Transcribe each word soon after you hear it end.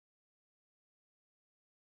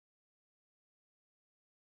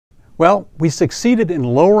Well, we succeeded in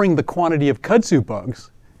lowering the quantity of kudzu bugs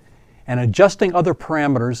and adjusting other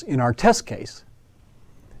parameters in our test case.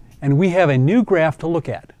 And we have a new graph to look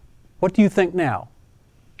at. What do you think now?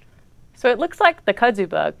 So it looks like the kudzu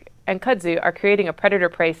bug and kudzu are creating a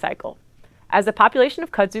predator-prey cycle. As the population of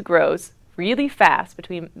kudzu grows really fast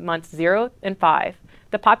between months 0 and 5,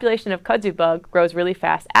 the population of kudzu bug grows really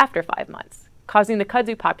fast after 5 months, causing the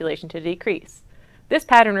kudzu population to decrease. This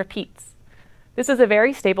pattern repeats. This is a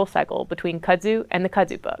very stable cycle between kudzu and the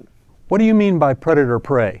kudzu bug. What do you mean by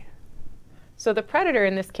predator-prey? So the predator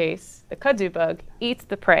in this case, the kudzu bug, eats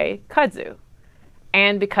the prey, kudzu.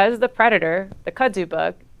 And because the predator, the kudzu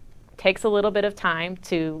bug, takes a little bit of time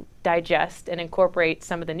to digest and incorporate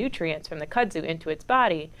some of the nutrients from the kudzu into its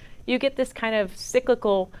body, you get this kind of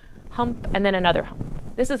cyclical hump and then another hump.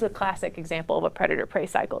 This is a classic example of a predator-prey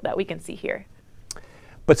cycle that we can see here.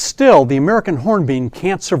 But still, the American hornbeam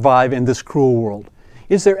can't survive in this cruel world.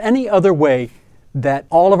 Is there any other way that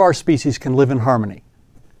all of our species can live in harmony?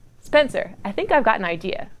 Spencer, I think I've got an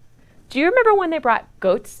idea. Do you remember when they brought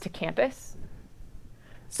goats to campus?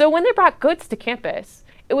 So when they brought goats to campus,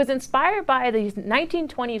 it was inspired by these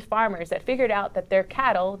 1920s farmers that figured out that their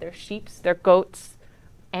cattle, their sheep, their goats,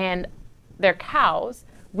 and their cows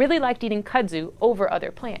really liked eating kudzu over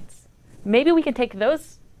other plants. Maybe we can take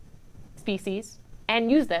those species and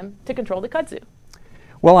use them to control the kudzu.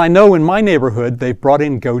 Well, I know in my neighborhood they've brought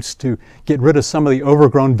in goats to get rid of some of the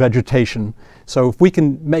overgrown vegetation. So if we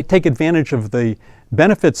can take advantage of the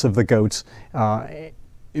benefits of the goats, it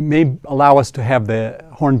may allow us to have the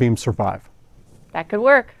hornbeam survive. That could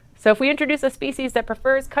work. So if we introduce a species that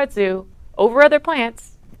prefers kudzu over other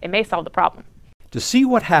plants, it may solve the problem. To see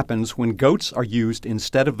what happens when goats are used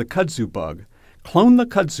instead of the kudzu bug, clone the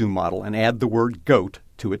kudzu model and add the word goat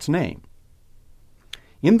to its name.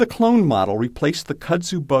 In the clone model, replace the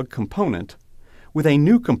kudzu bug component with a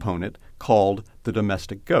new component called the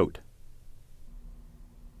domestic goat.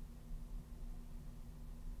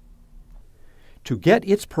 To get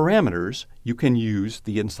its parameters, you can use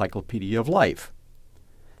the Encyclopedia of Life.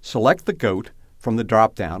 Select the goat from the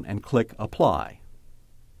drop-down and click Apply.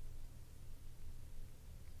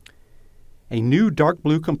 A new dark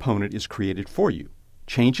blue component is created for you.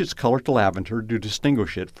 Change its color to lavender to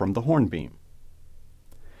distinguish it from the hornbeam.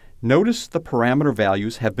 Notice the parameter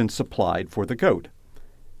values have been supplied for the goat.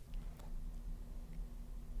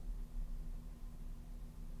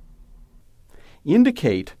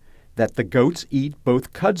 Indicate that the goats eat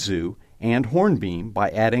both kudzu and hornbeam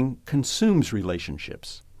by adding consumes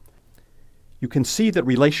relationships. You can see that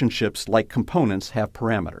relationships like components have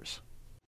parameters.